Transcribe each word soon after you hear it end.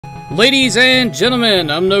Ladies and gentlemen,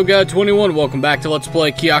 I'm NoGod21. Welcome back to Let's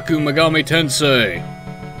Play Kyūyaku Megami Tensei.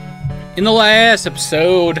 In the last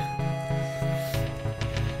episode,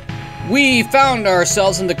 we found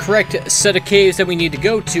ourselves in the correct set of caves that we need to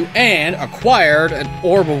go to and acquired an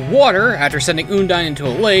orb of water after sending Undyne into a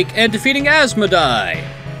lake and defeating Asmodai.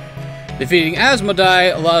 Defeating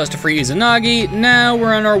Asmodai allowed us to free Izanagi. Now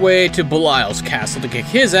we're on our way to Belial's castle to kick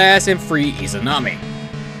his ass and free Izanami.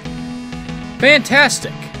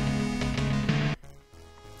 Fantastic.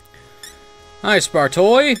 Hi,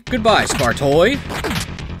 Spartoy. Goodbye, Spartoy.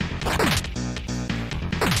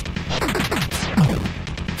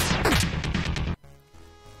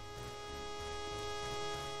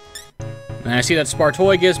 And I see that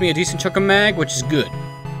Spartoy gives me a decent chunk of mag, which is good.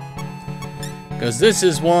 Because this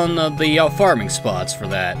is one of the farming spots for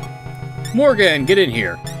that. Morgan, get in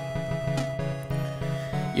here.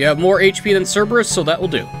 You have more HP than Cerberus, so that will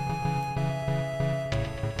do.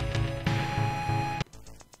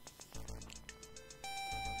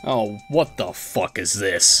 Oh, what the fuck is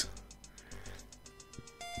this?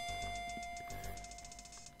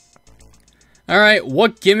 Alright,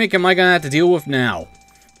 what gimmick am I gonna have to deal with now?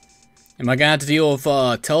 Am I gonna have to deal with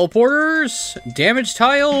teleporters? Damage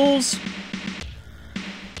tiles?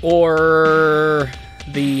 Or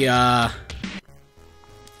the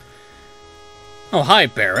Oh, hi,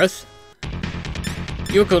 Bareth.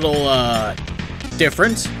 You look a little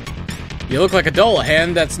different. You look like a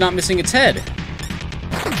Dullahan that's not missing its head.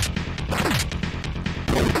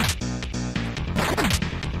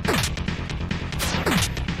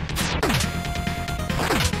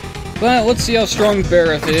 But let's see how strong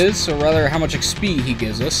Bareth is, or rather how much XP he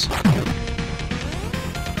gives us.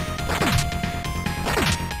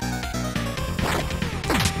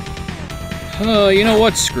 You know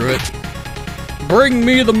what? Screw it. Bring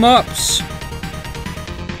me the mops!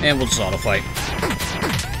 And we'll just auto-fight.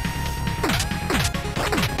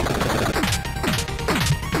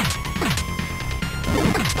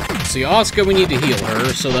 See, Asuka, we need to heal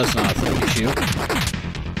her, so that's not an issue.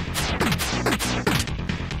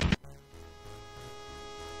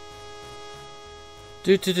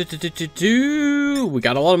 We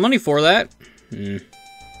got a lot of money for that.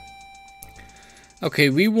 Okay,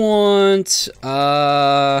 we want,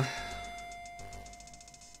 I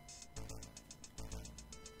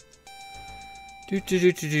don't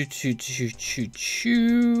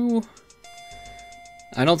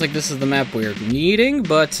think this is the map we're needing,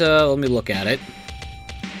 but let me look at it.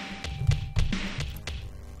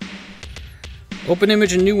 Open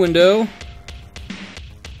image in new window.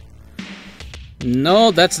 No,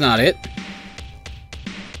 that's not it.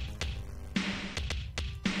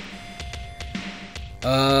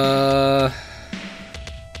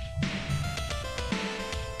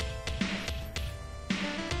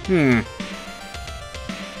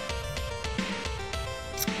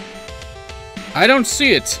 I don't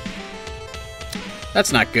see it.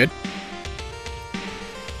 That's not good.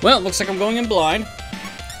 Well, it looks like I'm going in blind.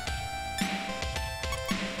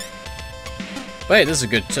 Wait, this is a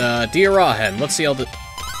good, Dear Rahen. Let's see how the...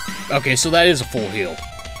 Okay, so that is a full heal.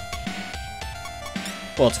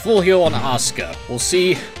 Well, it's a full heal on Asuka. We'll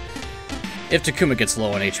see if Takuma gets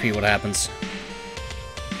low on HP, what happens.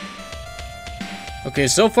 Okay,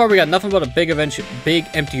 so far we got nothing but a big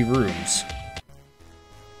empty rooms.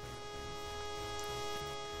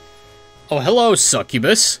 Oh, hello,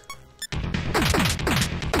 Succubus.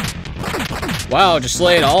 Wow, just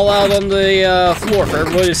lay it all out on the floor for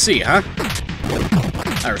everybody to see, huh?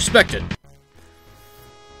 I respect it.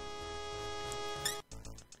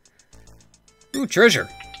 Ooh, treasure.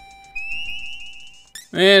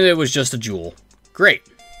 And it was just a jewel. Great.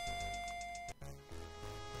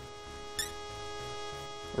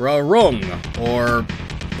 Rung. Or,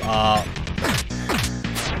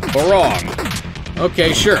 Barong.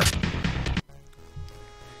 Okay, sure.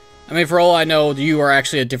 I mean, for all I know, you are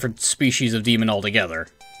actually a different species of demon altogether.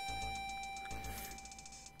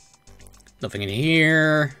 Nothing in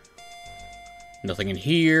here. Nothing in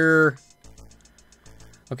here.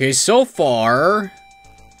 Okay, so far,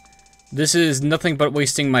 this is nothing but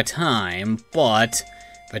wasting my time, but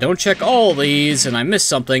if I don't check all these and I miss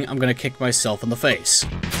something, I'm gonna kick myself in the face.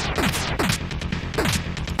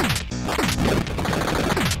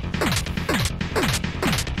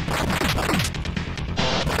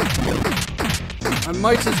 I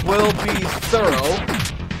might as well be thorough.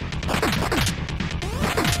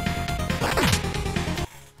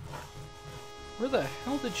 Where the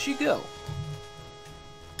hell did she go?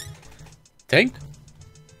 Tank?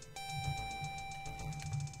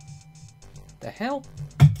 The hell?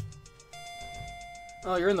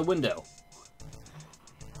 Oh, you're in the window.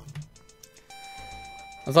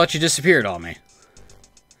 I thought you disappeared on me.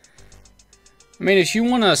 I mean, if you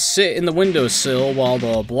want to sit in the windowsill while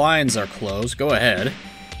the blinds are closed, go ahead.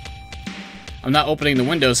 I'm not opening the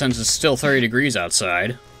window since it's still 30 degrees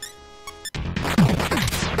outside.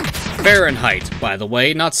 Fahrenheit, by the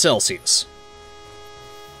way, not Celsius.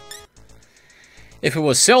 If it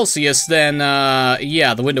was Celsius, then,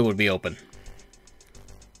 yeah, the window would be open.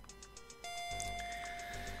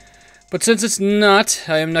 But since it's not,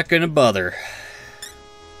 I am not going to bother.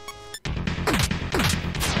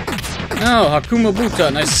 Oh, Hakuma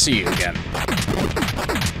Buta, nice to see you again.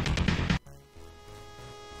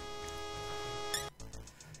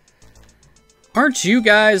 Aren't you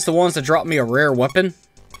guys the ones that dropped me a rare weapon?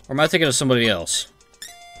 Or am I thinking of somebody else?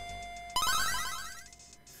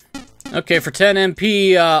 Okay, for 10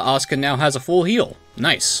 MP, Asuka now has a full heal.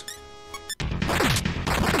 Nice.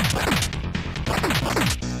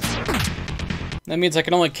 That means I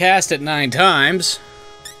can only cast it 9 times.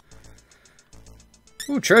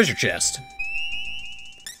 Ooh, treasure chest.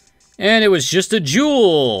 And it was just a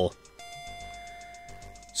jewel!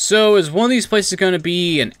 So, is one of these places going to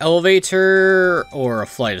be an elevator or a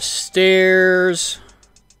flight of stairs?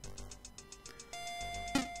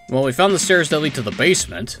 Well, we found the stairs that lead to the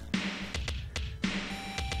basement.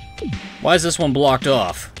 Why is this one blocked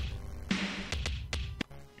off?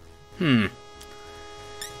 That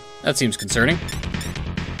seems concerning.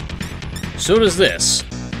 So does this.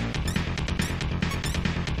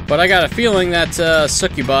 But I got a feeling that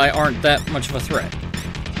succubi aren't that much of a threat.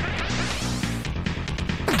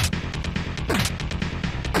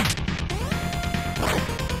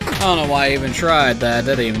 I don't know why I even tried that.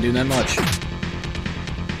 That didn't even do that much.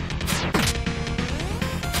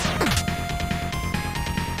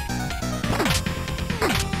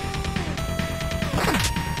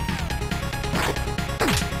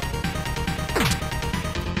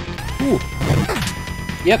 Ooh.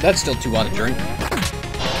 Yep, that's still too hot to drink.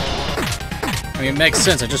 I mean, it makes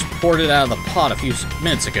sense. I just poured it out of the pot a few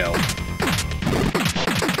minutes ago.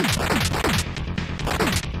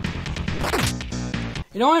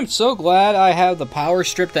 You know, I'm so glad I have the power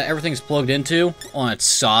strip that everything's plugged into on its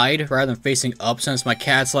side rather than facing up, since my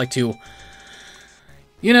cats like to,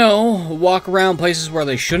 you know, walk around places where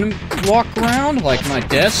they shouldn't walk around, like my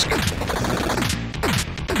desk.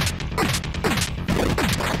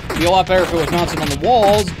 It'd be a lot better if it was mounted on the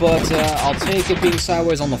walls, but I'll take it being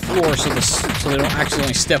sideways on the floor so they don't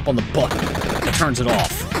accidentally step on the button that turns it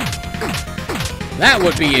off. That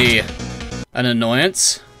would be an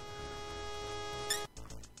annoyance.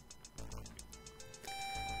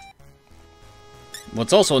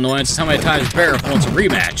 What's also annoying is how many times Barrett wants a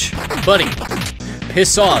rematch. Buddy,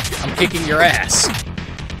 piss off. I'm kicking your ass.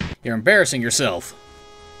 You're embarrassing yourself.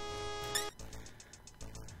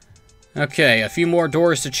 Okay, a few more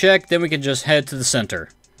doors to check, then we can just head to the center.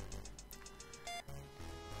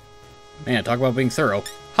 Man, talk about being thorough.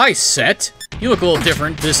 Hi, Set. You look a little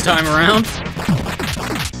different this time around.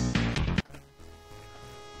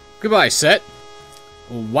 Goodbye, Set.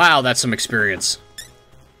 Wow, that's some experience.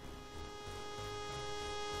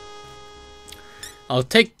 I'll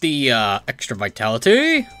take the extra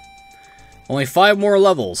vitality. Only 5 more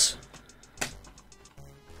levels.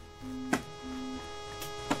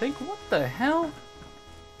 What the hell?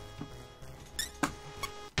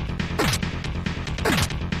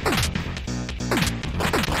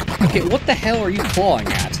 Okay, what the hell are you clawing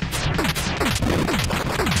at?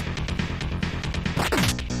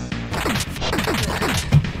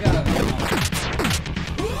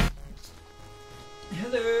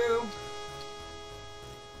 Hello.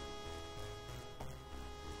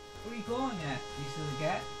 What are you clawing at, you silly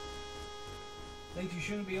cat? Think you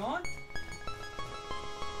shouldn't be on?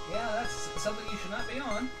 Yeah, that's something you should not be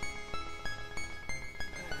on.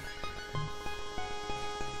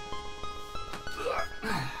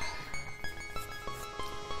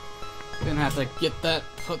 Gonna have to get that,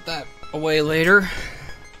 put that away later.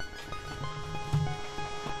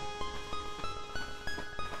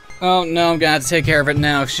 Oh no, I'm gonna have to take care of it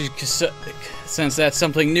now, since that's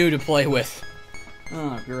something new to play with.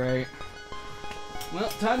 Oh, great. Well,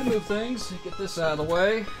 time to move things. Get this out of the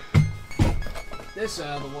way. This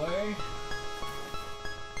out of the way.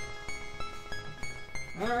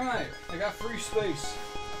 Alright, I got free space.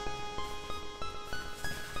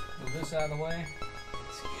 Move this out of the way.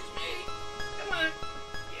 Excuse me. Come on.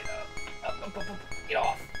 Get up. Up. Get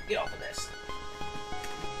off. Get off of this.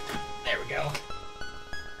 There we go.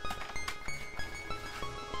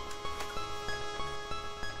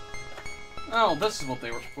 Oh, this is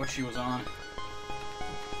what she was on.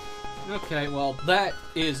 Okay, well, that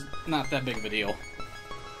is not that big of a deal.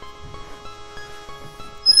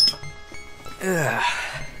 Ugh.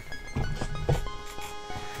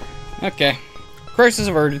 Okay. Crisis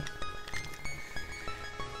averted.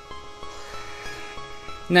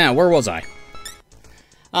 Now, where was I?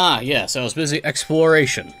 Ah, yes, I was busy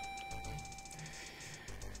exploration.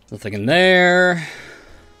 Nothing in there.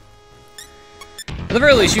 At the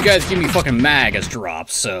very least, you guys give me fucking mag as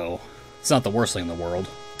drops, so it's not the worst thing in the world.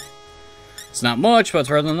 It's not much, but it's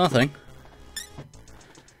better than nothing.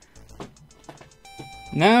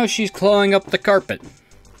 Now she's clawing up the carpet.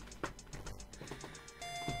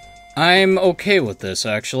 I'm okay with this,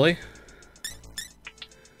 actually.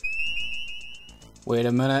 Wait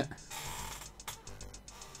a minute.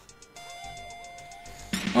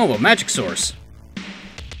 Oh, a magic source.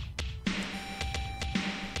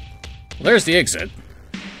 Well, there's the exit.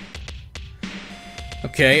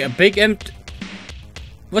 Okay, a big empty...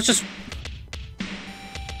 Let's just...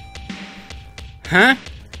 Huh?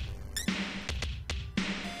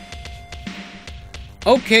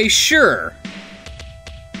 Okay, sure.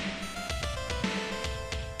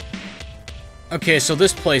 Okay, so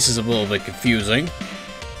this place is a little bit confusing.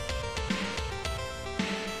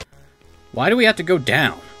 Why do we have to go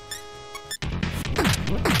down?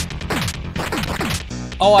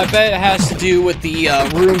 Oh, I bet it has to do with the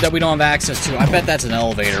room that we don't have access to. I bet that's an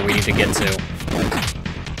elevator we need to get to.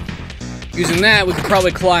 Using that, we could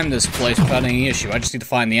probably climb this place without any issue. I just need to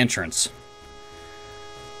find the entrance.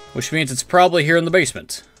 Which means it's probably here in the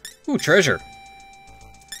basement. Ooh, treasure.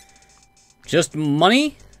 Just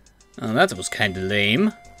money? Oh, that was kind of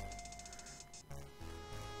lame.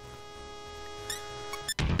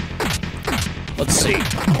 Let's see.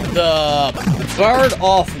 The barred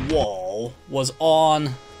off wall was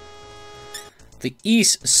on the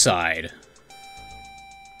east side.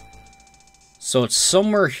 So it's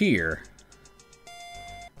somewhere here.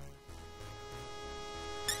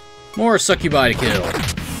 More succubi to kill.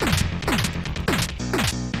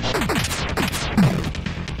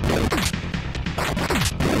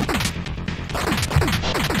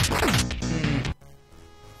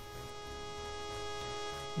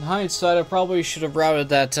 In hindsight, I probably should have routed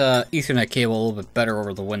that Ethernet cable a little bit better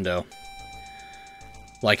over the window.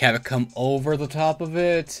 Like, have it come over the top of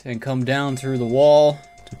it and come down through the wall.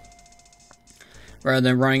 Rather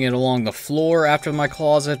than running it along the floor after my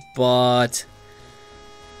closet, but...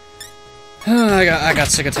 I got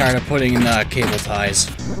sick and tired of putting in cable ties.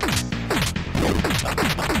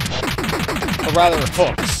 Or rather,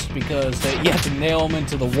 hooks, because you have to nail them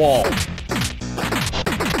into the wall.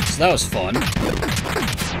 So that was fun.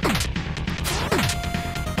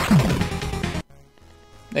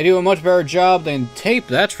 They do a much better job than tape,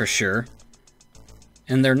 that's for sure.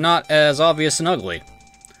 And they're not as obvious and ugly.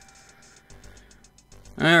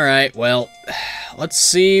 Alright, well, let's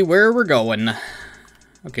see where we're going.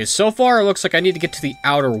 Okay, so far it looks like I need to get to the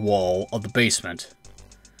outer wall of the basement.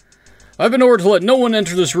 I've been ordered to let no one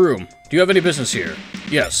enter this room. Do you have any business here?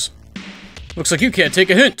 Yes. Looks like you can't take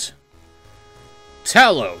a hint.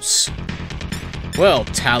 Talos. Well,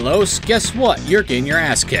 Talos, guess what? You're getting your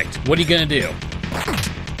ass kicked. What are you gonna do?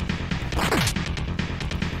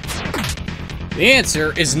 The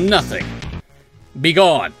answer is nothing. Be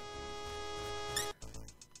gone.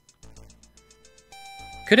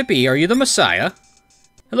 Could it be? Are you the Messiah?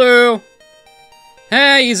 Hello?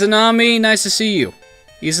 Hey, Izanami, nice to see you.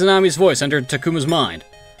 Izanami's voice entered Takuma's mind.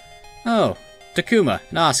 Oh, Takuma,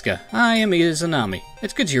 Nazca, I am Izanami.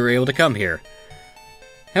 It's good you were able to come here.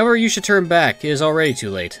 However, you should turn back. It is already too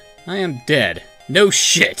late. I am dead. No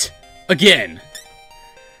shit! Again!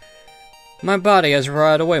 My body has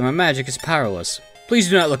rotted away. My magic is powerless. Please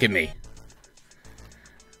do not look at me.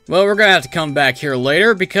 Well, we're gonna have to come back here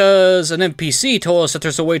later, because an NPC told us that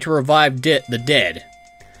there's a way to revive the dead.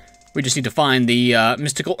 We just need to find the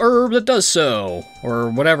mystical herb that does so, or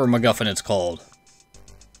whatever MacGuffin it's called.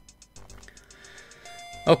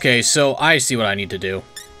 Okay, so I see what I need to do.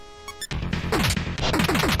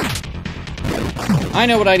 I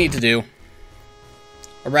know what I need to do.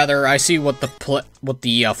 Or rather, I see what the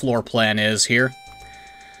floor plan is here.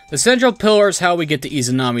 The central pillar is how we get to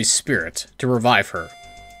Izanami's spirit, to revive her.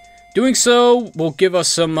 Doing so will give us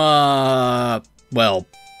some, well,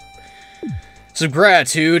 some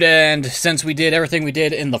gratitude, and since we did everything we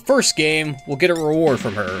did in the first game, we'll get a reward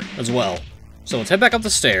from her as well. So let's head back up the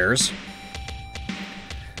stairs.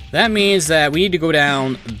 That means that we need to go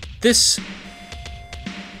down this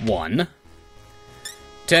one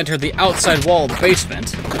to enter the outside wall of the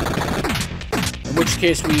basement. In which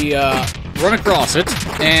case we run across it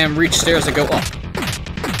and reach stairs that go up.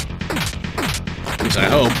 At least I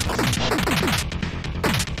hope.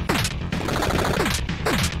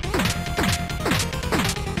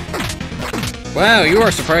 Wow, you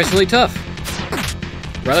are surprisingly tough.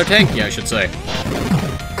 Rather tanky, I should say.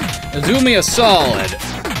 Do me a solid.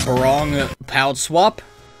 Barong Pout Swap.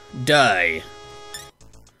 Die.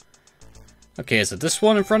 Okay, is it this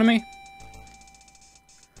one in front of me?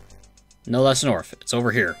 No, that's north. It's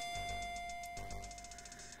over here.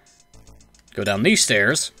 Go down these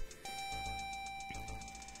stairs.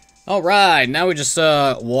 Alright, now we just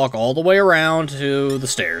walk all the way around to the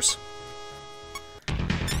stairs.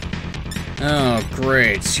 Oh,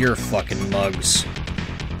 great. You're fucking mugs.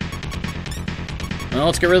 Well,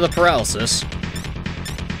 let's get rid of the paralysis.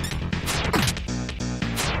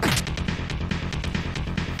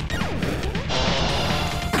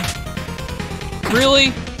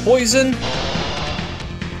 Really? Poison?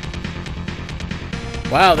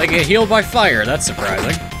 Wow, they get healed by fire. That's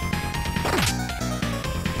surprising.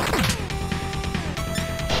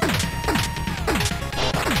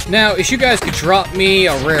 Now, if you guys could drop me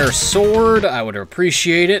a rare sword, I would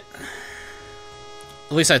appreciate it.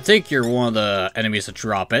 At least I think you're one of the enemies to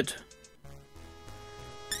drop it.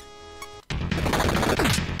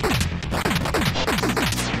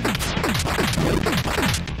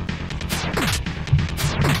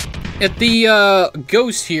 If the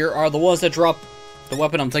ghosts here are the ones that drop the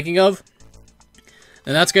weapon I'm thinking of,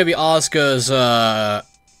 then that's gonna be Asuka's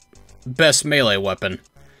best melee weapon.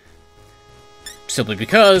 Simply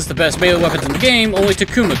because the best melee weapons in the game only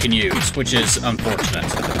Takuma can use, which is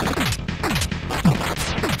unfortunate.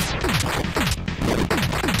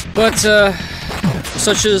 But,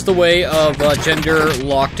 such is the way of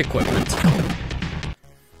gender-locked equipment.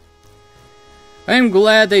 I am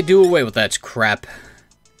glad they do away with that crap.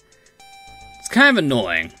 It's kind of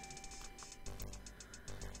annoying.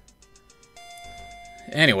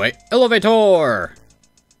 Anyway, elevator!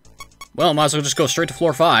 Well, might as well just go straight to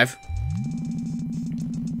floor 5.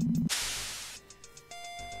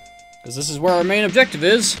 Because this is where our main objective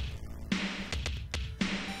is.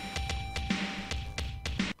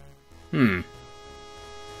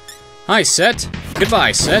 Hi, Set.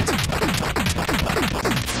 Goodbye, Set.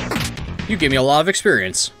 You gave me a lot of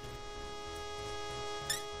experience.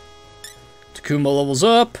 Takuma levels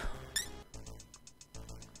up.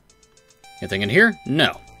 Anything in here?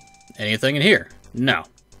 No. Anything in here? No.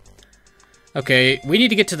 Okay, we need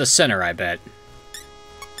to get to the center, I bet.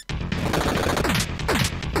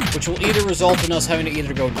 Which will either result in us having to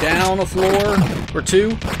either go down a floor or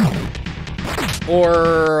two,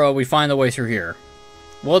 or we find the way through here.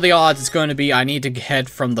 What are the odds it's going to be I need to head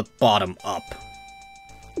from the bottom up?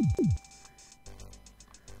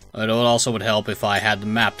 It also would help if I had the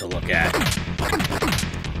map to look at.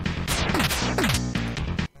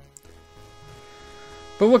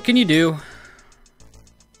 But what can you do?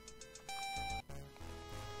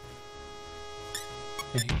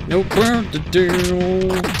 No plan to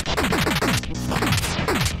do.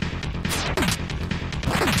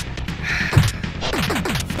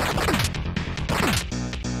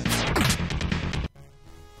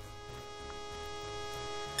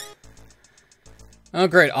 Oh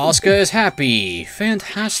great, Asuka is happy.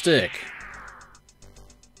 Fantastic.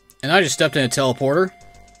 And I just stepped in a teleporter.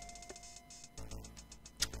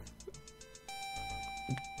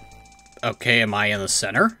 Okay, am I in the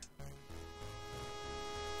center?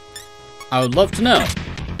 I would love to know.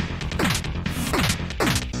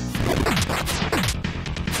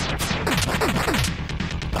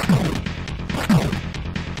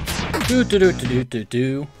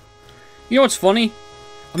 You know what's funny?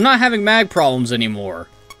 I'm not having mag problems anymore.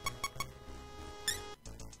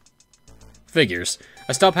 Figures.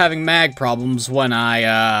 I stopped having mag problems when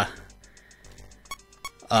I,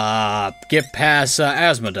 get past,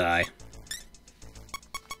 Asmodai.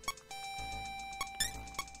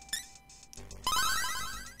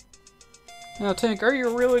 Now, Tank, are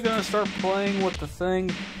you really gonna start playing with the thing?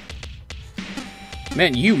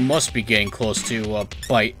 Man, you must be getting close to,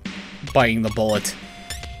 biting the bullet.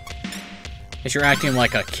 As you're acting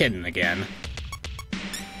like a kitten again.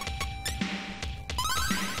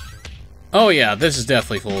 Oh yeah, this is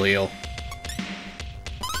definitely full heal.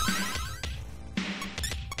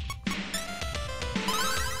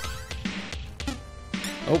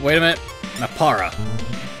 Oh, wait a minute. Napara.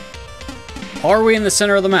 Are we in the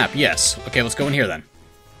center of the map? Yes. Okay, let's go in here then.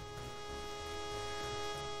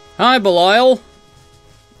 Hi, Belial.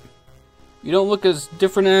 You don't look as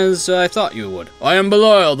different as I thought you would. I am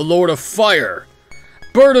Belial, the Lord of Fire.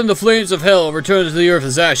 Burn in the flames of hell, return to the earth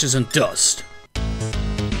as ashes and dust.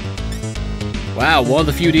 Wow, one of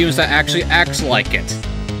the few demons that actually acts like it.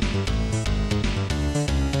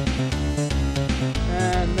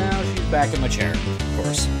 And now she's back in my chair, of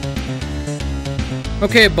course.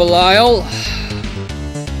 Okay, Belial.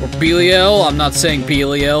 Or Belial. I'm not saying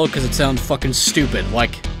Belial because it sounds fucking stupid.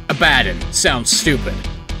 Like Abaddon sounds stupid.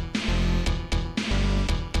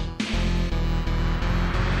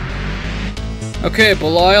 Okay,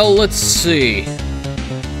 Belial, let's see.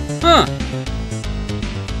 Huh.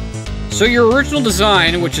 So your original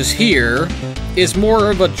design, which is here, is more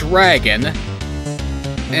of a dragon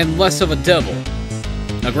and less of a devil.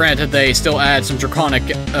 Now granted, they still add some draconic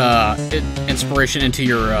inspiration into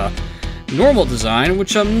your normal design,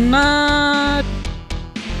 which I'm not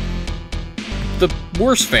the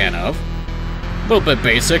worst fan of. A little bit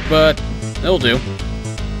basic, but it'll do.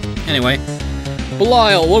 Anyway,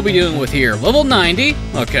 Belial, what are we doing with here? Level 90,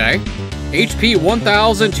 okay. HP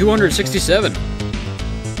 1,267.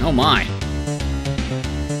 Oh my.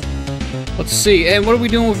 Let's see, and what are we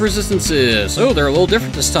doing with resistances? Oh, they're a little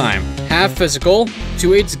different this time. Half physical,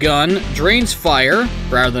 2/8 gun, drains fire,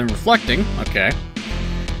 rather than reflecting, okay.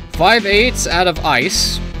 5/8 out of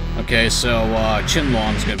ice. Okay, so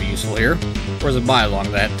Chinlong's gonna be useful here. Where's the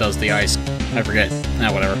Bylong that does the ice? I forget.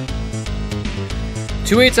 Whatever.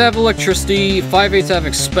 2/8 out of electricity, 5/8 out of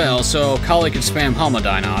expel, so Kali can spam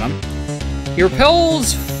Hamadine on him. He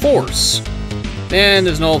repels force, and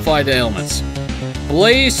is nullified to ailments.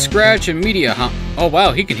 Blaze, Scratch, and Media oh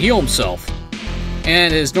wow, he can heal himself.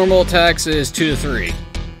 And his normal attacks is 2 to 3.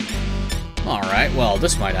 Alright, well,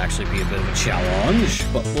 this might actually be a bit of a challenge,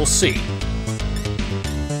 but we'll see.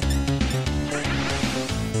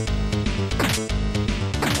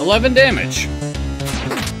 $11 damage.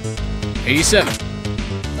 87.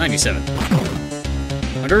 97.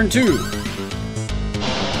 102.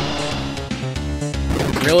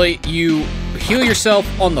 Really? You heal yourself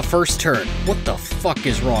on the first turn. What the fuck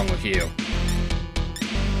is wrong with you?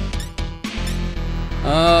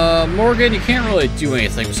 Morgan, you can't really do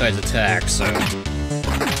anything besides attack, so...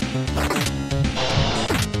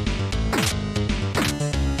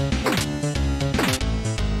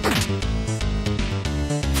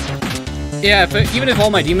 Yeah, even if all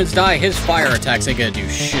my demons die, his fire attacks ain't gonna do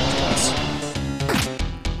shit to us.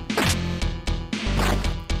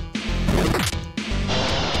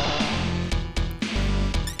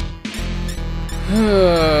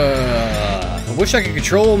 I wish I could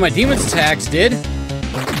control what my demon's attacks did.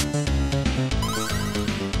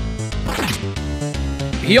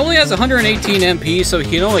 He only has 118 MP, so he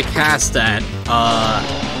can only cast that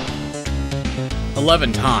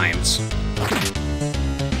 11 times.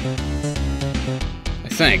 I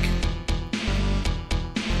think.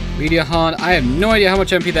 Media Han, I have no idea how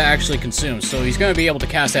much MP that actually consumes, so he's going to be able to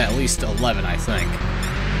cast that at least 11, I think.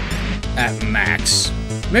 At max.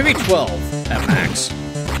 Maybe 12 at max.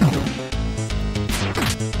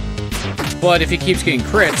 But if he keeps getting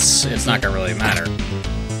crits, it's not going to really matter.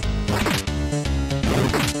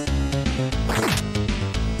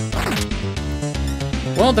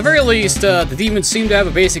 Well, at the very least, the demons seem to have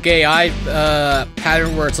a basic AI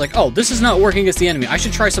pattern where it's like, oh, this is not working against the enemy. I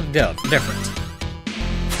should try something different.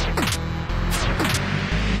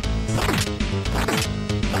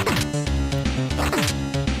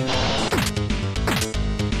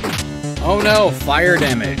 Oh no, fire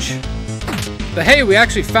damage. But hey, we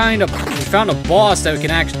actually found a boss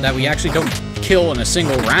that we actually don't kill in a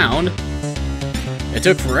single round. It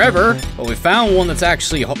took forever, but we found one that's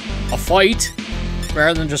actually a fight,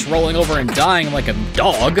 rather than just rolling over and dying like a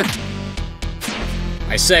dog.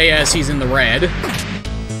 I say as he's in the red.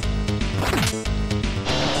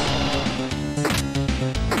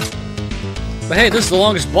 But hey, this is the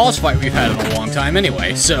longest boss fight we've had in a long time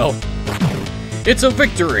anyway, so... it's a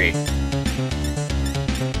victory!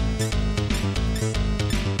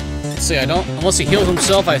 Let's see, unless he heals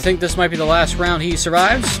himself, I think this might be the last round he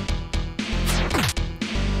survives.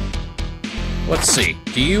 Let's see,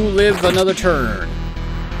 do you live another turn?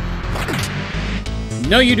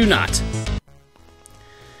 No, you do not.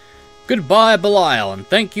 Goodbye, Belial, and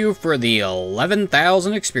thank you for the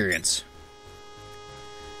 11,000 experience.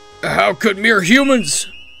 How could mere humans?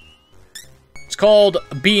 It's called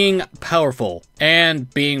being powerful,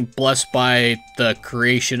 and being blessed by the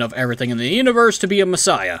creation of everything in the universe to be a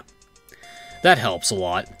messiah. That helps a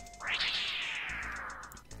lot.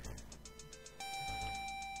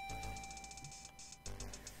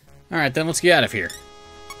 Alright, then let's get out of here.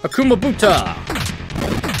 Akuma Buta!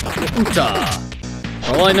 Buta!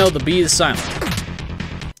 For all I know, the bee is silent.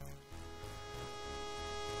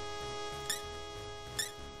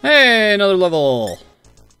 Hey, another level!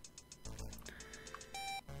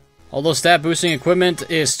 Although stat boosting equipment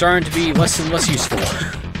is starting to be less and less useful.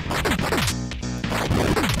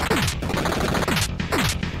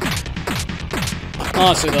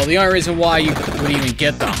 Honestly though, the only reason why you would even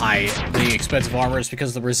get the expensive armor is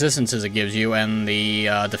because of the resistances it gives you and the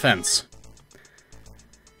defense.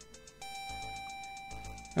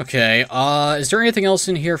 Okay, is there anything else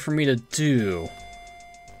in here for me to do?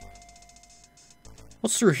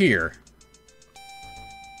 What's through here?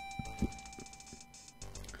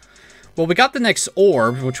 Well, we got the next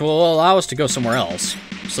orb, which will allow us to go somewhere else.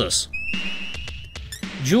 What's this?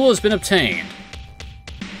 Jewel has been obtained.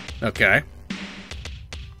 Okay.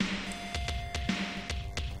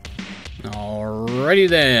 Alrighty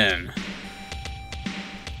then.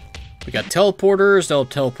 We got teleporters. They'll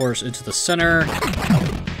teleport us into the center.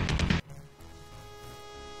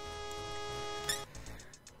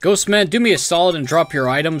 Ghostman, do me a solid and drop your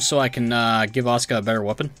items so I can give Asuka a better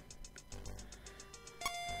weapon.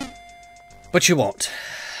 But you won't.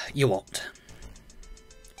 You won't.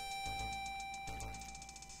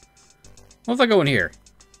 What if I go in here?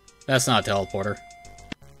 That's not a teleporter.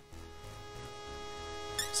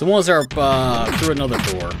 So the ones that are through another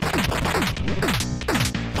door.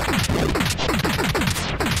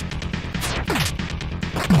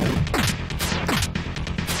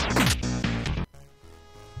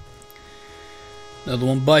 Another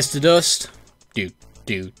one bites the dust. Do.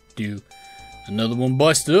 Another one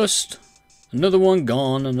bites the dust. Another one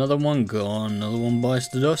gone. Another one gone. Another one bites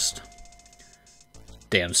the dust.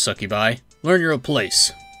 Damn succubi. Learn your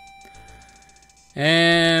place.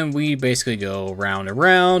 And we basically go round and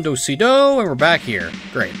round, do-si-do, and we're back here.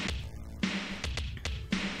 Great.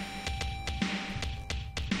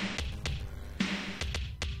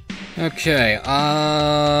 Okay,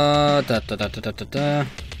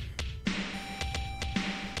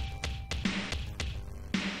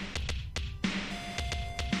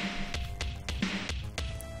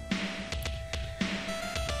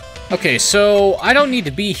 Okay, so I don't need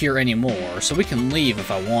to be here anymore, so we can leave if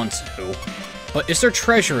I want to. But is there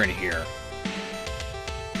treasure in here?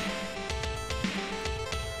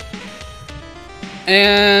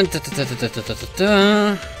 And...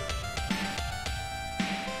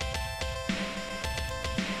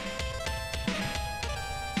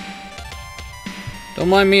 Don't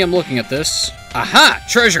mind me, I'm looking at this. Aha!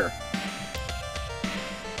 Treasure!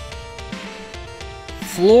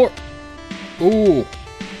 Floor... Ooh.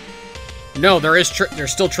 No, there's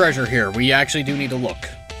still treasure here. We actually do need to look.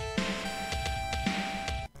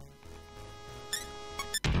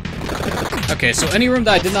 Okay, so any room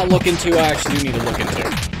that I did not look into, I actually do need to look into.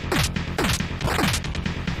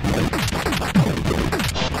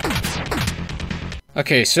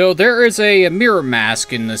 Okay, so there is a mirror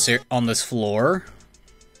mask in this on this floor.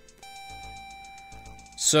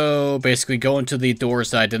 So basically, go into the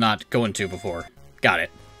doors that I did not go into before. Got it.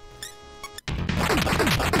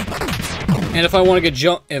 And if I want to get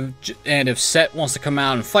if Set wants to come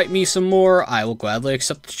out and fight me some more, I will gladly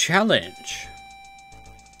accept the challenge.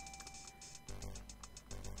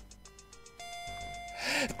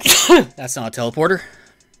 That's not a teleporter.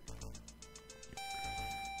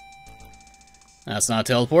 That's not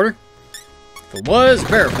a teleporter. If it was,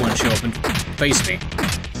 Barrack wouldn't show up and face me.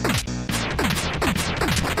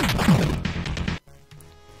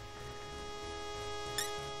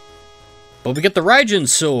 But we get the Raijin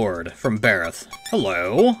sword from Barrack.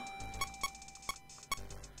 Hello.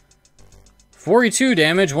 42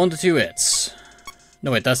 damage, 1 to 2 hits. No,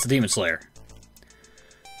 wait, that's the Demon Slayer.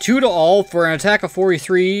 2 to all for an attack of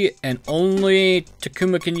 43, and only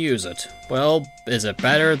Takuma can use it. Well, is it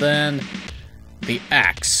better than the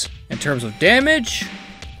axe? In terms of damage?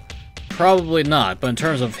 Probably not, but in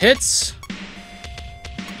terms of hits?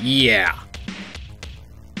 Yeah.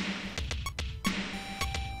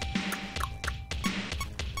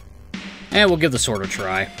 And we'll give the sword a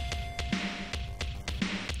try.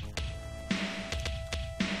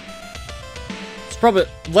 It's probably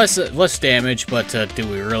less damage, but do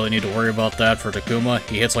we really need to worry about that for Takuma?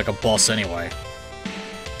 He hits like a boss anyway.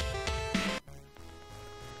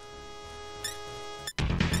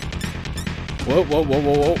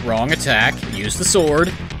 Whoa, wrong attack. Use the sword.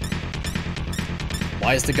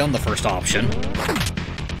 Why is the gun the first option?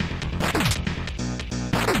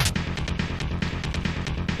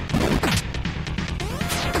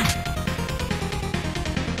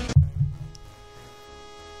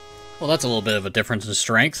 Well, that's a little bit of a difference in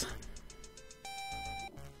strength.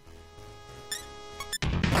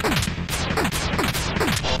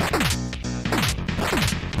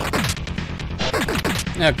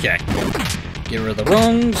 Okay. Get rid of the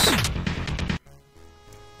rungs.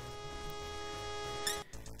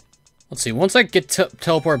 Let's see, once I get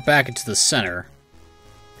teleport back into the center,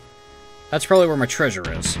 that's probably where my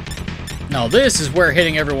treasure is. Now this is where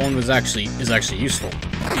hitting everyone is actually useful.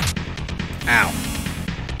 Ow.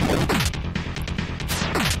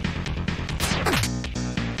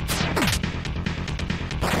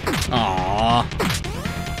 Aww.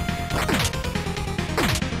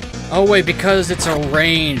 Oh wait, because it's a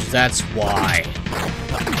range, that's why.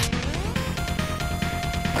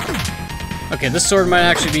 Okay, this sword might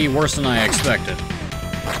actually be worse than I expected.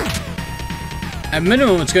 At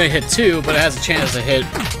minimum, it's going to hit 2, but it has a chance to hit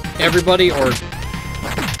everybody or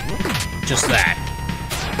just that.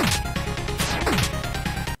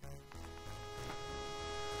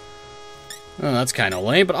 Oh, that's kind of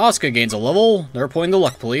lame, but Asuka gains a level. They're pulling the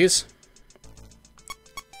luck, please.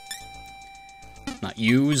 Not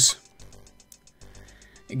use.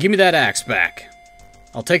 Give me that axe back.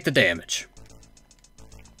 I'll take the damage.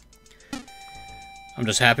 I'm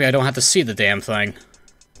just happy I don't have to see the damn thing.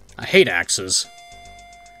 I hate axes.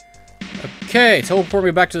 Okay, teleport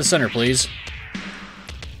me back to the center, please.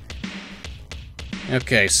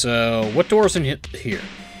 Okay, so what door's in here?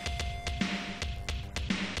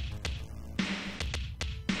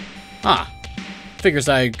 Ah, figures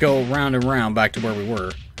I go round and round back to where we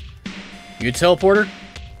were. You a teleporter?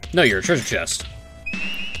 No, you're a treasure chest.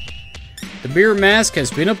 The mirror mask has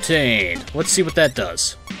been obtained. Let's see what that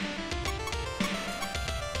does.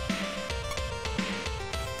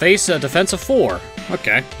 Face a defense of 4.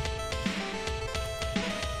 Okay.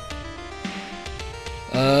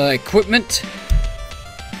 Equipment.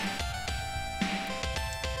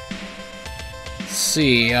 Let's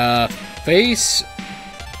see, face.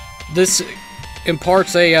 This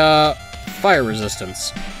imparts a, fire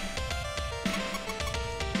resistance.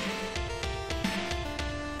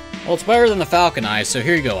 Well, it's better than the Falcon Eye, so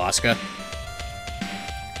here you go, Asuka.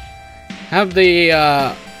 Have the,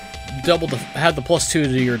 have the +2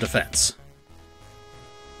 to your defense.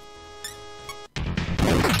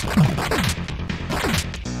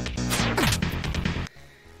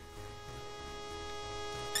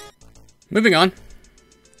 Moving on.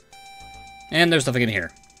 And there's nothing in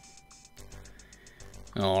here.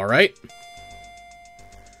 Alright.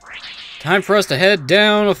 Time for us to head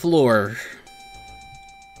down a floor.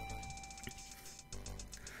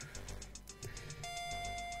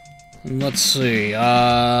 Let's see,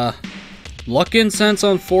 luck incense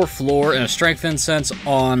on 4th floor and a strength incense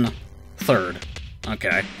on 3rd.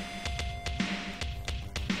 Okay.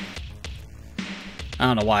 I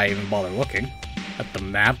don't know why I even bother looking at the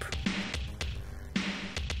map.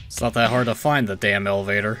 It's not that hard to find the damn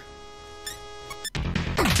elevator.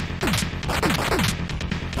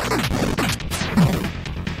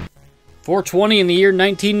 $420 in the year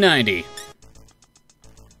 1990.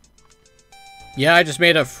 Yeah, I just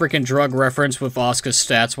made a freaking drug reference with Asuka's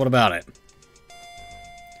stats. What about it?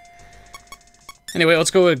 Anyway,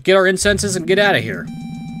 let's go get our incenses and get out of here.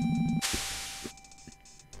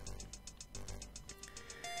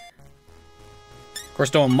 Of course,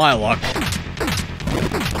 don't my luck.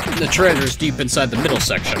 The treasure's deep inside the middle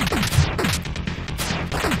section.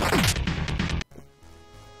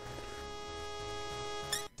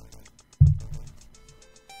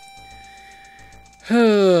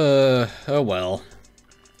 Oh well.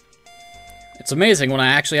 It's amazing when I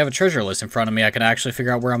actually have a treasure list in front of me, I can actually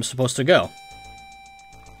figure out where I'm supposed to go.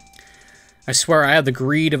 I swear I have the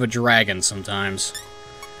greed of a dragon sometimes.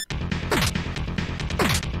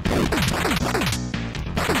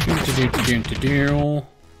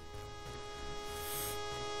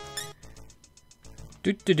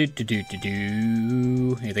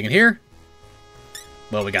 Anything in here?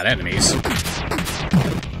 Well, we got enemies.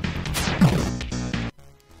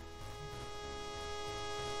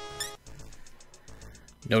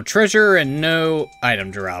 No treasure and no item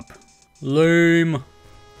drop. Lame.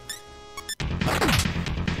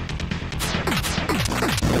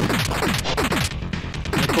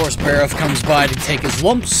 And of course, Bareth comes by to take his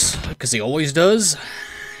lumps, because he always does.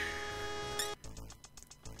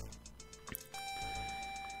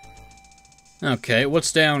 Okay,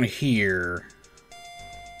 what's down here?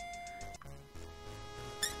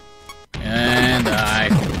 And I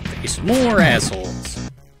face more assholes.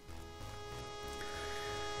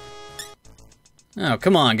 Oh,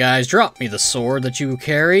 come on, guys. Drop me the sword that you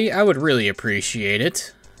carry. I would really appreciate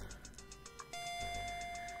it.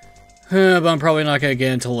 But I'm probably not going to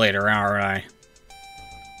get until later, aren't I?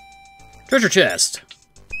 Treasure chest.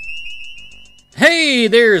 Hey,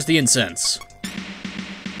 there's the incense.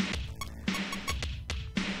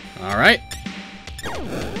 Alright.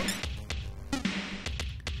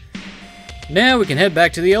 Now we can head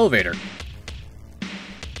back to the elevator.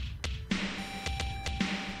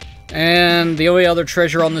 And the only other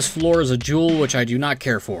treasure on this floor is a jewel, which I do not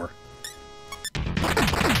care for.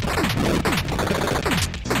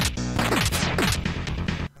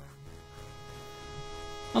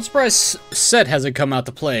 I'm surprised Set hasn't come out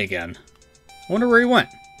to play again. I wonder where he went.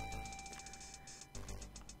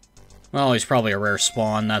 Well, he's probably a rare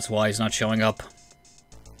spawn, that's why he's not showing up.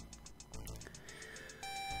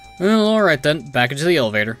 Well, alright then, back into the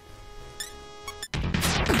elevator.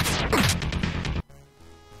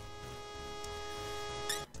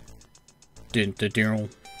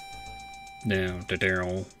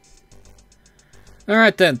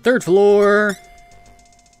 Alright then, third floor.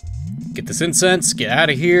 Get this incense, get out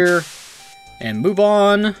of here, and move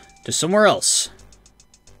on to somewhere else.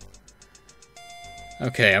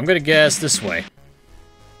 Okay, I'm gonna guess this way.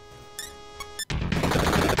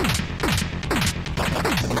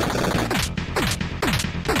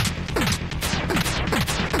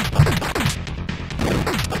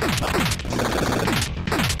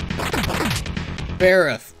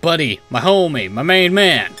 Bareth, buddy, my homie, my main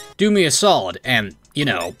man, do me a solid and, you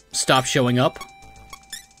know, stop showing up.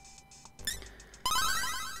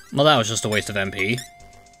 Well, that was just a waste of MP.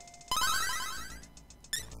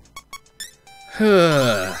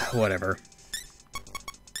 Whatever.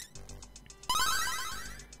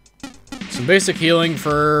 Some basic healing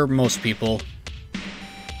for most people.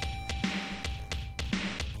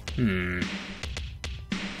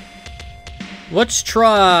 Let's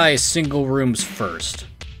try single rooms first.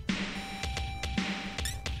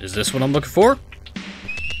 Is this what I'm looking for?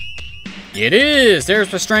 It is! There's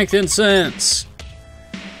my strength incense!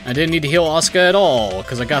 I didn't need to heal Asuka at all,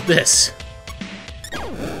 because I got this.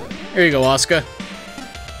 Here you go, Asuka.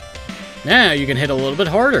 Now you can hit a little bit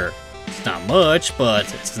harder. It's not much,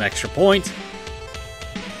 but it's an extra point.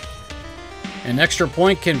 An extra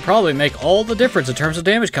point can probably make all the difference in terms of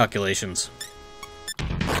damage calculations.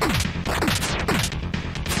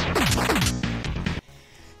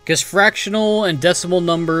 Because fractional and decimal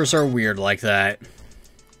numbers are weird like that.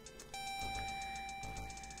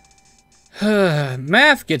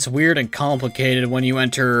 Math gets weird and complicated when you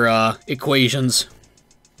enter equations.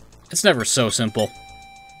 It's never so simple.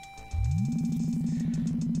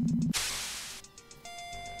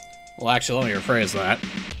 Well, actually, let me rephrase that.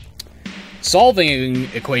 Solving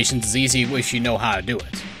equations is easy if you know how to do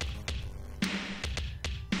it.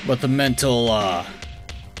 But the mental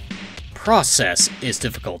process is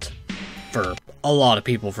difficult for a lot of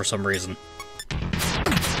people for some reason.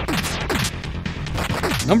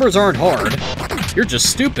 Numbers aren't hard. You're just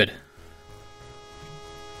stupid.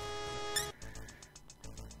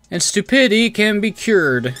 And stupidity can be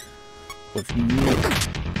cured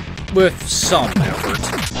with some effort.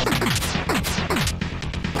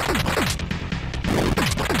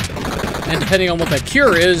 And depending on what that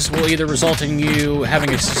cure is, will either result in you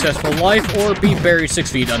having a successful life or be buried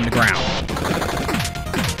 6 feet underground.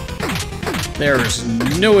 There's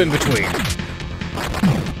no in between.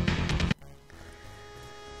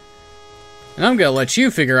 And I'm gonna let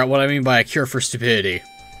you figure out what I mean by a cure for stupidity.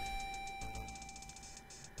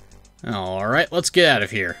 Alright, let's get out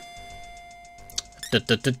of here. Up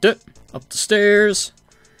the stairs.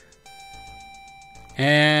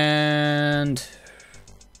 And...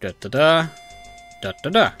 Da-da-da.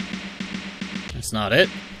 That's not it.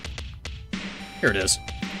 Here it is.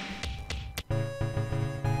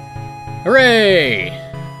 Hooray!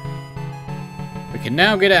 We can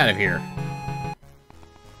now get out of here.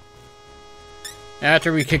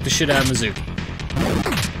 After we kick the shit out of Mizuki.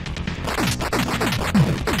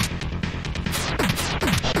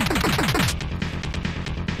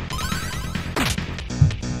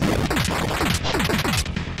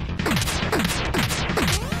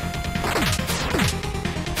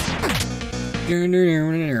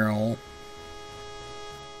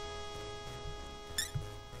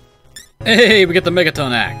 Hey, we get the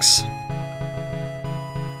Megaton Axe.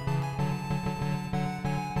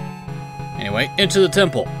 Anyway, into the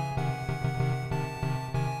temple.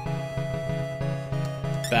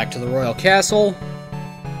 Back to the Royal Castle.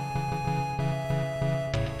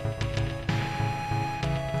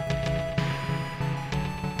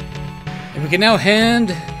 And we can now head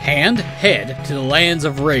to the Lands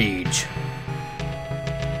of Rage.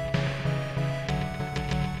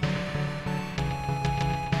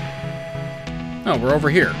 Oh, we're over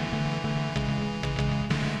here.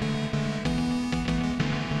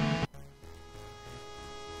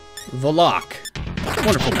 Valak.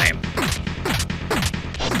 Wonderful name.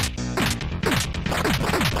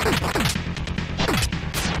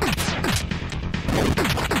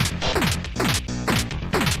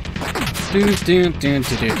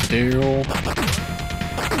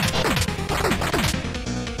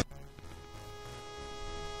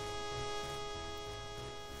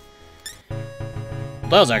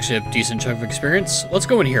 That was actually a decent chunk of experience. Let's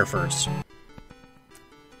go in here first.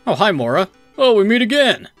 Oh, hi, Mora. Oh, we meet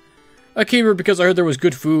again. I came here because I heard there was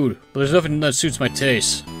good food, but there's nothing that suits my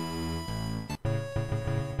taste.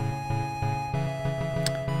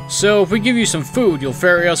 So, if we give you some food, you'll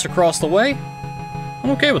ferry us across the way? I'm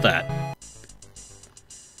okay with that.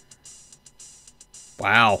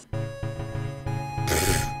 Wow.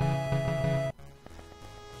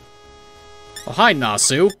 Oh, hi,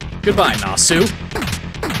 Nasu. Goodbye, Nasu.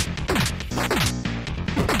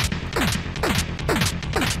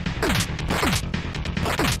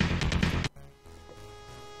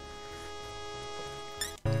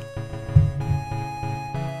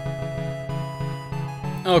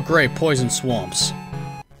 Oh, great, poison swamps.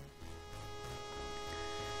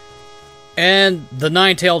 And the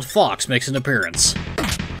nine-tailed fox makes an appearance.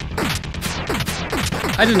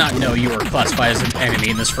 I did not know you were classified as an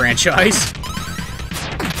enemy in this franchise.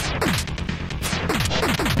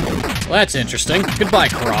 Well, that's interesting. Goodbye,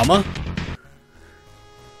 Kurama.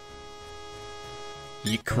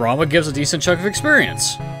 Kurama gives a decent chunk of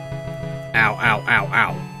experience. Ow, ow, ow,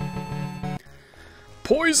 ow.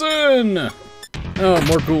 Poison! Oh,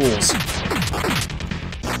 more ghouls.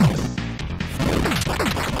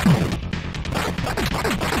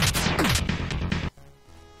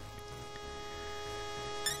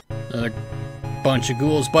 Another bunch of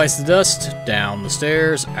ghouls bites the dust. Down the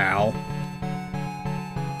stairs. Ow.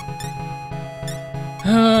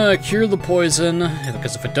 Cure the poison.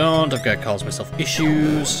 Because if I don't, I've got to cause myself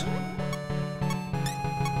issues.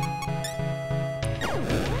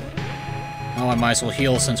 Oh, I might as well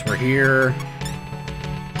heal since we're here.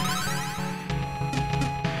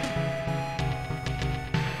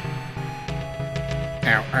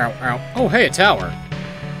 Ow, ow, ow. Oh, hey, a tower.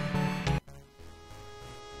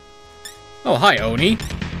 Oh, hi, Oni.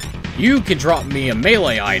 You can drop me a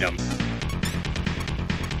melee item.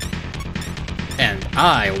 And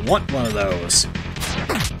I want one of those.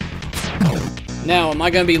 Now, am I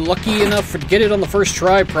going to be lucky enough to get it on the first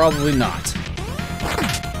try? Probably not.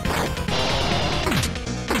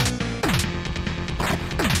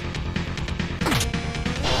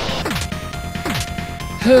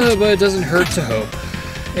 But it doesn't hurt to hope.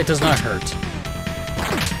 It does not hurt.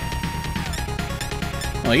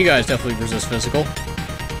 Well, you guys definitely resist physical.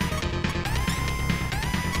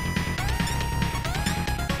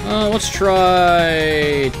 Let's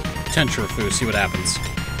try Tentrifu, see what happens.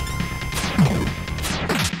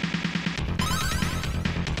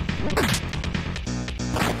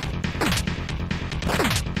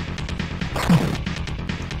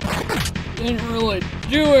 Didn't really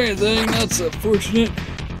do anything, that's unfortunate.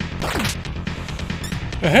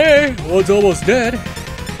 Hey, one's almost dead.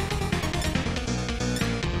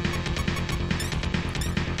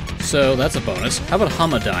 So that's a bonus. How about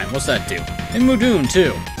Hamadine? What's that do? And Mudun,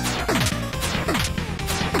 too.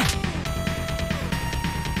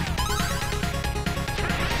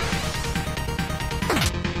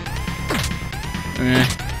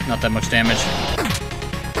 Not that much damage.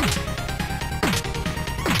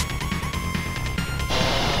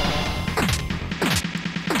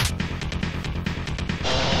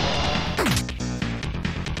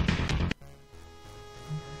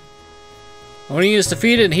 Oni is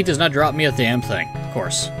defeated and he does not drop me a damn thing. Of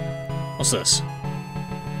course. What's this?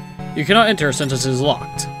 You cannot enter since it is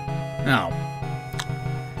locked. Oh.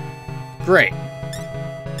 Great.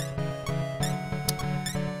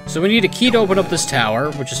 So we need a key to open up this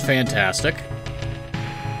tower, which is fantastic.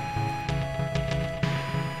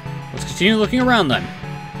 Let's continue looking around then.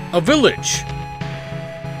 A village!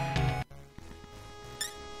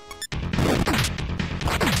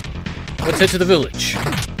 Let's head to the village.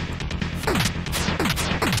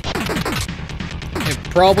 It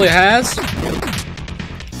probably has.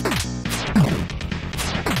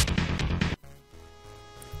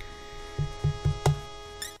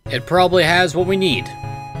 It probably has what we need.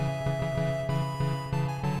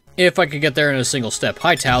 If I could get there in a single step.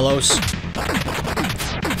 Hi, Talos.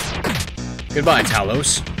 Goodbye,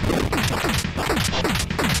 Talos.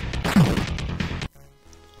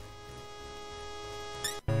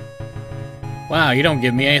 Wow, you don't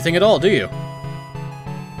give me anything at all, do you?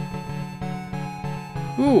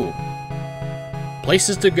 Ooh.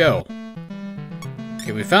 Places to go.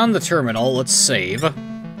 Okay, we found the terminal. Let's save.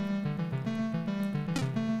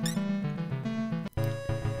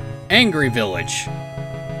 Angry Village.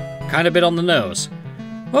 Kind of bit on the nose.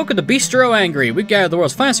 Welcome to Bistro Angry. We gather the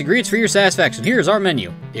world's finest ingredients for your satisfaction. Here's our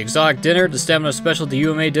menu. The exotic dinner, the stamina special, the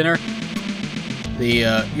UMA dinner,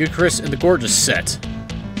 the Eucharist, and the gorgeous set.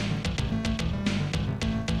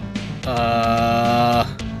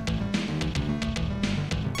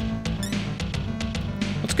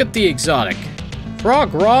 Let's get the exotic.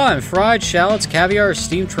 Frog raw and fried shallots, caviar,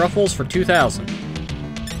 steamed truffles for 2,000.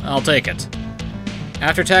 I'll take it.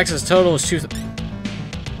 After taxes, total is 2,000.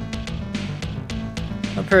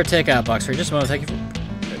 I'll prepare a takeout box for you. Just a moment. Thank you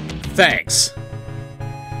for... Thanks.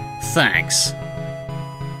 Thanks.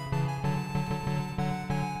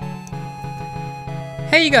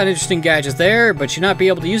 Hey, you got an interesting gadget there, but you not be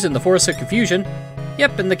able to use it in the Forest of Confusion.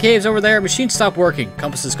 Yep, in the caves over there, machines stop working.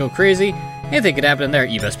 Compasses go crazy. Anything could happen in there.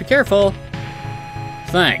 You best be careful.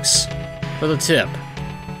 Thanks for the tip.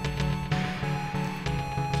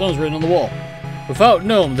 Something's written on the wall. Without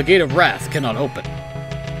Gnome, the Gate of Wrath cannot open.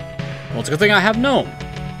 Well, it's a good thing I have Gnome.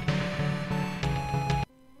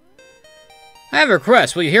 I have a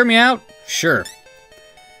request. Will you hear me out? Sure.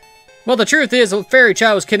 Well, the truth is, a fairy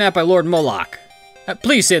child was kidnapped by Lord Moloch.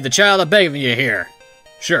 Please save the child. I'm begging you here.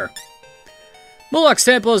 Sure. Moloch's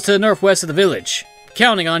temple is to the northwest of the village.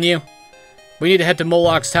 Counting on you. We need to head to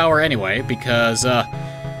Moloch's tower anyway, because,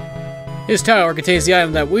 his tower contains the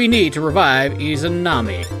item that we need to revive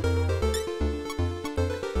Izanami.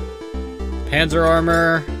 Panzer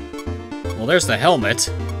armor. Well, there's the helmet.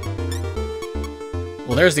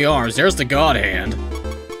 Well, there's the arms. There's the god hand.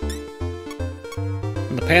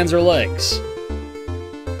 And the panzer legs.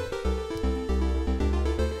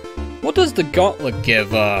 What does the gauntlet give,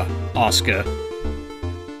 Asuka?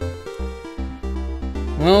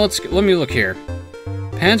 Well, let me look here.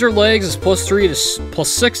 Panzer legs is +3 to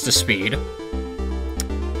 +6 to speed.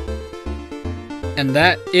 And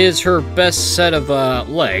that is her best set of,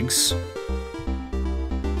 legs.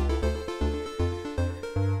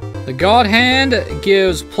 The God Hand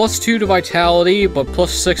gives +2 to vitality, but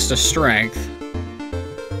 +6 to strength.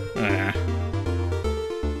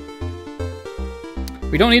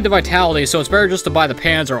 We don't need the vitality, so it's better just to buy the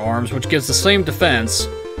Panzer arms, which gives the same defense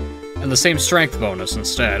and the same strength bonus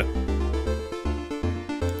instead.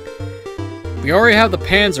 We already have the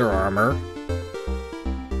Panzer armor.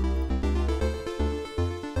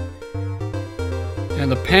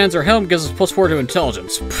 And the Panzer helm gives us +4 to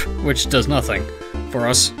intelligence, which does nothing for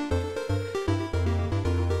us.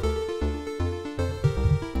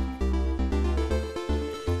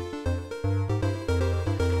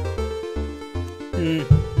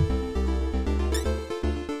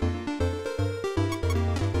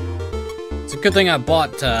 It's a good thing I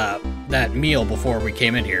bought that meal before we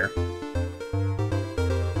came in here.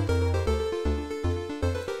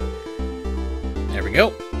 There we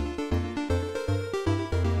go.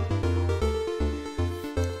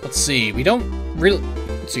 Let's see, we don't really...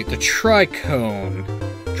 Let's see, the Tricorn.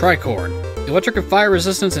 Electric and fire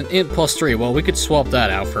resistance and int +3. Well, we could swap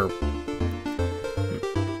that out for...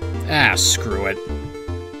 Ah, screw it.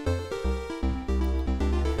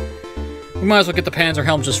 We might as well get the Panzer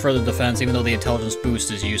Helm just for the defense, even though the intelligence boost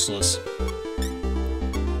is useless.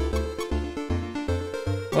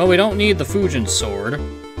 Well, we don't need the Fujin sword.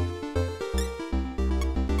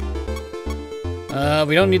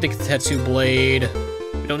 We don't need the Kitetsu blade.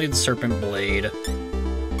 We don't need the Serpent blade.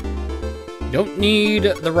 We don't need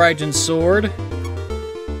the Raijin sword.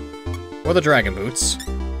 Or the Dragon boots.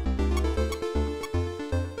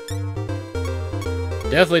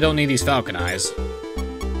 Definitely don't need these Falcon eyes.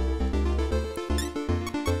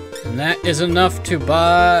 And that is enough to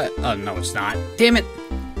buy... Oh, no, it's not. Damn it!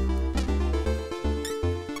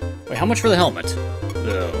 Wait, how much for the helmet?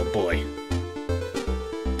 Oh, boy.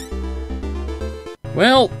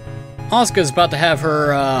 Well, Asuka's about to have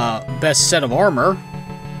her best set of armor.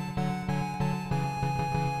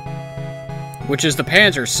 Which is the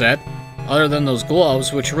Panzer set, other than those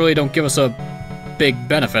gloves, which really don't give us a big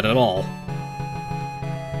benefit at all.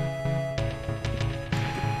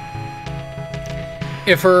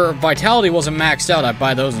 If her vitality wasn't maxed out, I'd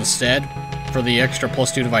buy those instead for the extra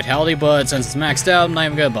 +2 to vitality, but since it's maxed out, I'm not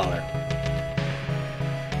even gonna bother.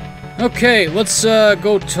 Okay, let's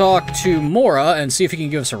go talk to Mora and see if he can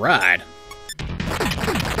give us a ride.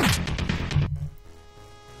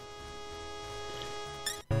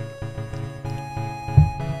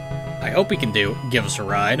 I hope he can give us a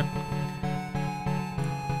ride.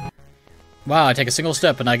 Wow, I take a single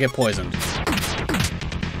step and I get poisoned.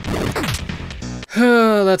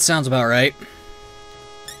 That sounds about right.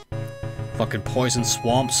 Fucking poison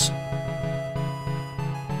swamps.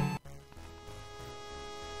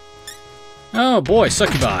 Oh boy,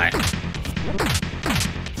 succubi.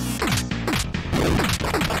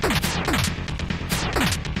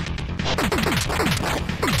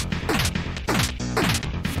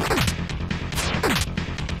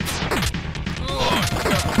 Oh,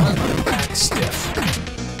 God, my back's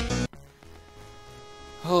stiff.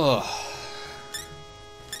 Oh.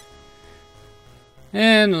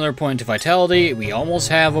 And another point to vitality. We almost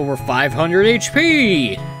have over 500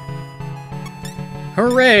 HP!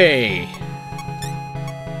 Hooray!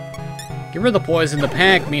 Get rid of the poison. The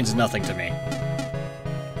panic means nothing to me.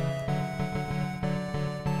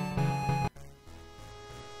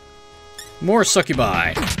 More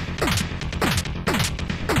succubi.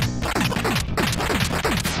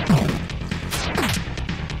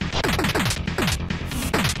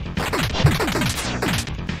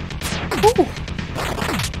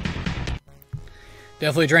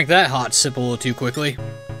 Definitely drank that hot sip a little too quickly.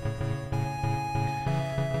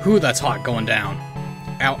 Whew, that's hot going down.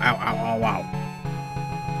 Ow, ow, ow, ow, ow.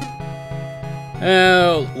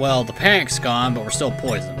 Oh, well, the panic's gone, but we're still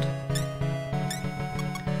poisoned.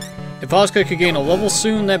 If Asuka could gain a level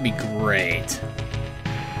soon, that'd be great.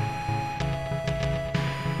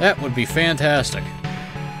 That would be fantastic.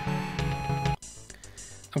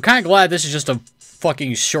 I'm kind of glad this is just a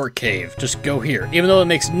fucking short cave. Just go here. Even though it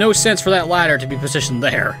makes no sense for that ladder to be positioned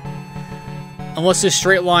there. Unless this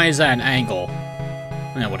straight line is at an angle.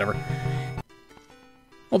 Yeah, whatever.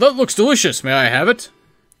 Well, that looks delicious. May I have it?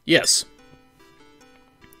 Yes.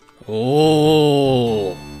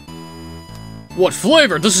 Oh. What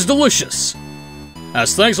flavor? This is delicious.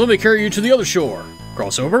 As thanks, let me carry you to the other shore.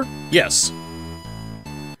 Crossover? Yes.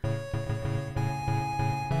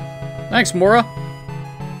 Thanks, Mora.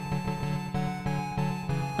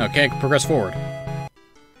 Okay, progress forward.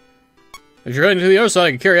 If you're heading to the other side, I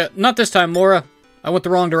can carry it. Not this time, Mora. I went the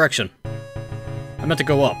wrong direction. I meant to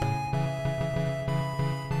go up.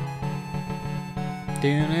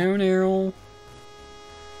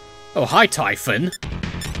 Oh, hi, Typhon.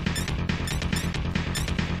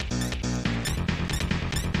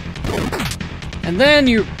 And then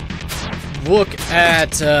you look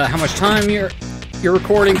at how much time you're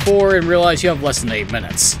recording for and realize you have less than 8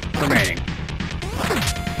 minutes remaining.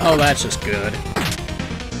 Oh, that's just good.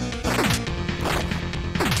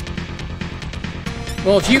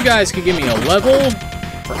 Well, if you guys could give me a level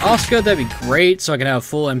for Asuka, that'd be great, so I can have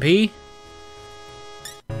full MP.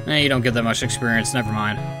 You don't get that much experience, never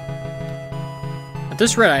mind. At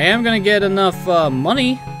this rate, I am gonna get enough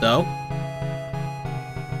money, though.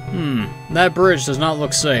 That bridge does not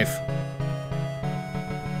look safe.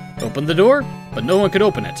 Open the door, but no one could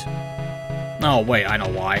open it. Oh, wait, I know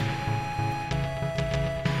why.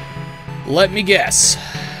 Let me guess.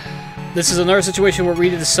 This is another situation where we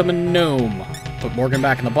need to summon Gnome. Put Morgan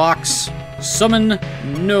back in the box. Summon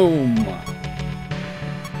Gnome.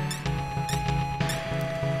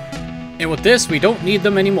 And with this, we don't need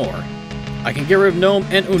them anymore. I can get rid of Gnome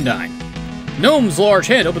and Undine. Gnome's large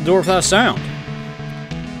head opened the door without a sound.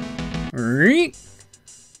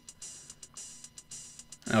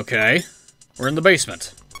 Okay, we're in the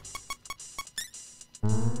basement.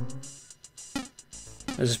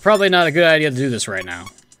 This is probably not a good idea to do this right now.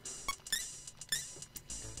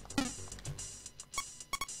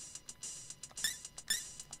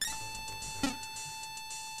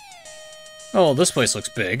 Oh, this place looks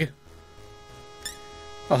big.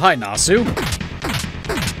 Oh, hi, Nasu.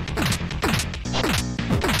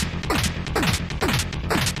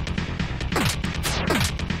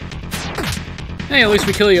 Hey, at least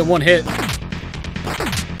we kill you in one hit.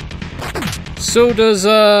 So does,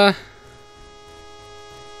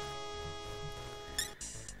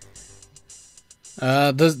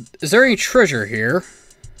 is there any treasure here?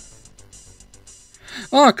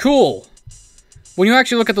 Oh, cool! When you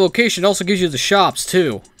actually look at the location, it also gives you the shops,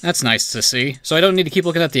 too. That's nice to see. So I don't need to keep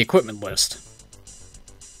looking at the equipment list.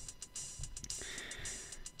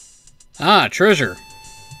 Ah, treasure.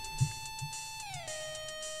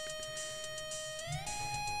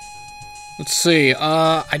 Let's see,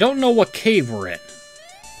 I don't know what cave we're in.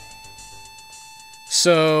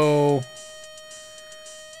 So...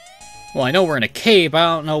 Well, I know we're in a cave, but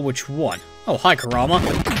I don't know which one. Oh, hi, Kurama.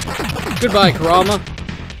 Goodbye, Kurama.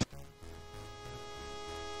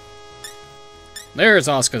 There's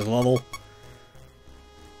Asuka's level.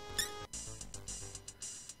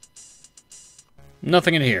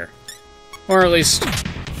 Nothing in here. Or at least...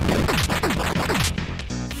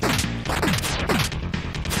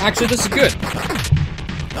 Actually, this is good.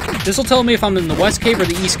 This will tell me if I'm in the West Cave or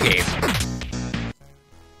the East Cave.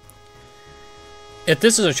 If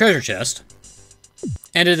this is a treasure chest,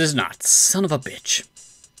 and it is not, son of a bitch.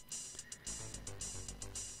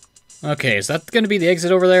 Okay, is that going to be the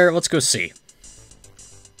exit over there? Let's go see.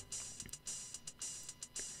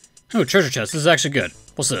 Oh, treasure chest. This is actually good.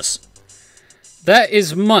 What's this? That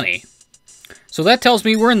is money. So that tells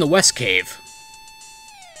me we're in the West Cave.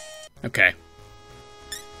 Okay.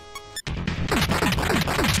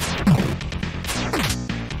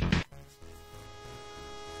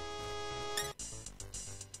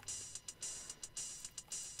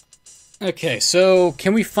 Okay, so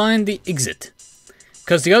can we find the exit?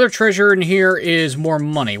 Because the other treasure in here is more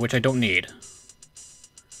money, which I don't need.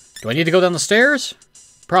 Do I need to go down the stairs?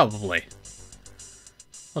 Probably.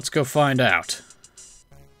 Let's go find out.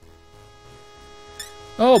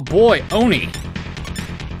 Oh boy, Oni!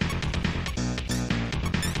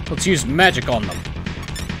 Let's use magic on them.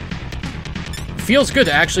 It feels good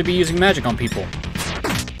to actually be using magic on people.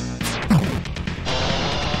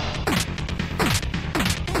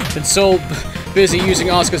 Been so busy using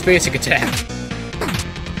Asuka's basic attack.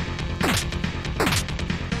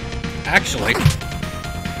 Actually,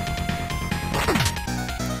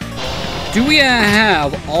 do we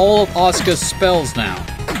have all of Asuka's spells now?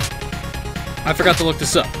 I forgot to look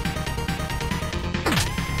this up.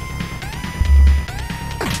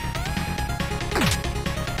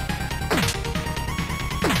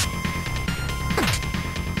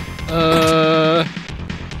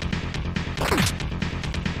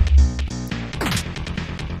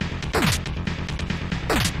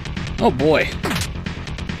 Oh boy.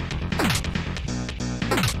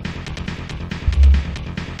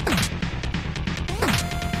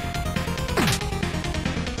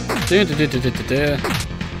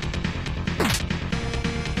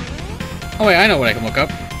 Oh wait, I know what I can look up.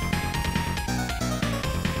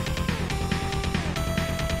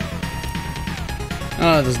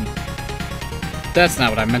 Oh, it doesn't... That's not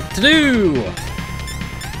what I meant to do!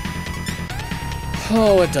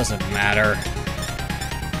 Oh, it doesn't matter.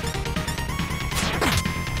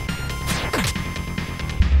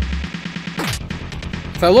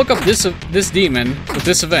 If I look up this demon with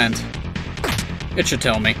this event, it should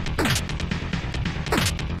tell me.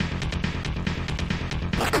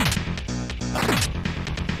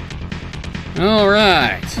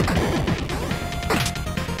 Alright.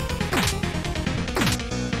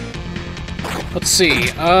 Let's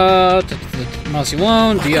see.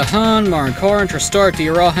 Masiwon, Diahan, Marinkar, Trastar,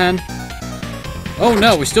 Diarahan. Oh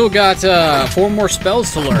no, we still got 4 more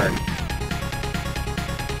spells to learn.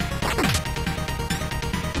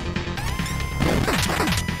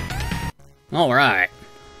 Alright.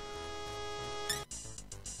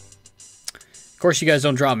 Of course, you guys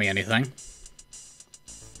don't drop me anything.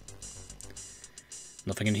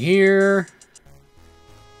 Nothing in here.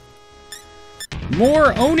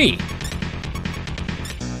 More Oni!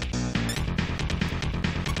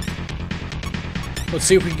 Let's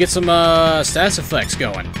see if we can get some status effects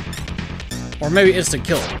going. Or maybe instant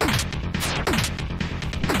kill.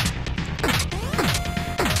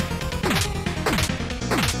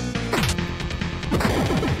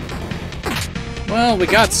 Well, we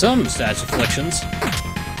got some status afflictions.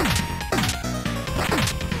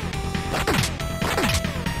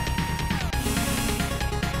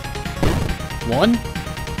 One.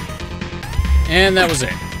 And that was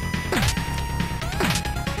it.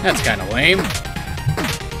 That's kind of lame.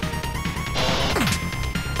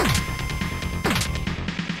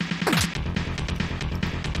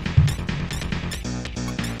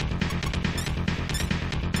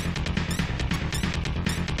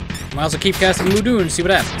 Might as well keep casting Mudu and see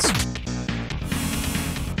what happens.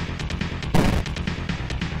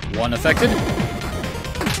 One affected.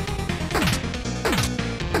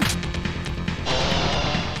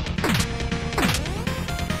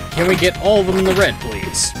 Can we get all of them in the red,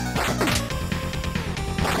 please?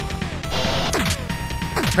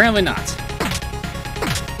 Apparently not.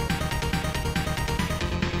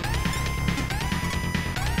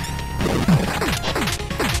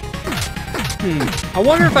 I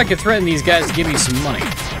wonder if I could threaten these guys to give me some money.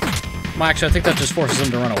 Well, actually, I think that just forces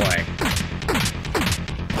them to run away.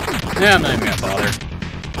 Yeah, I'm not even gonna bother.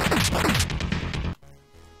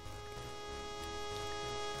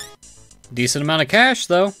 Decent amount of cash,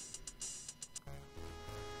 though.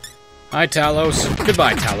 Hi, Talos.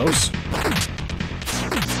 Goodbye, Talos.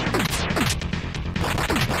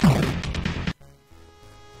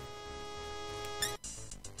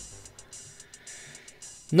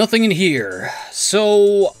 Nothing in here.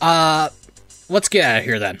 So, let's get out of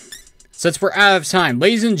here then. Since we're out of time.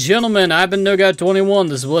 Ladies and gentlemen, I've been NoGod21.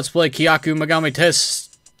 This is Let's Play Kyūyaku Megami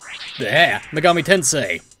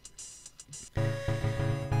Tensei.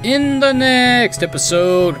 In the next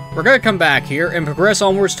episode, we're gonna come back here and progress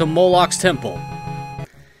onwards to Moloch's Temple.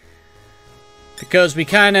 Because we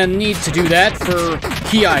kinda need to do that for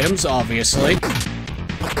key items, obviously.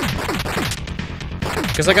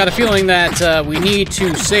 Because I got a feeling that we need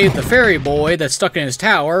to save the fairy boy that's stuck in his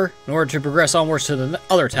tower in order to progress onwards to the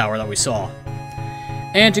other tower that we saw.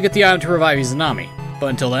 And to get the item to revive Izanami. But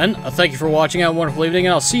until then, thank you for watching, have a wonderful evening,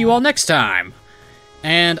 and I'll see you all next time.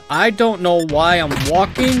 And I don't know why I'm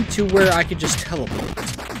walking to where I could just teleport.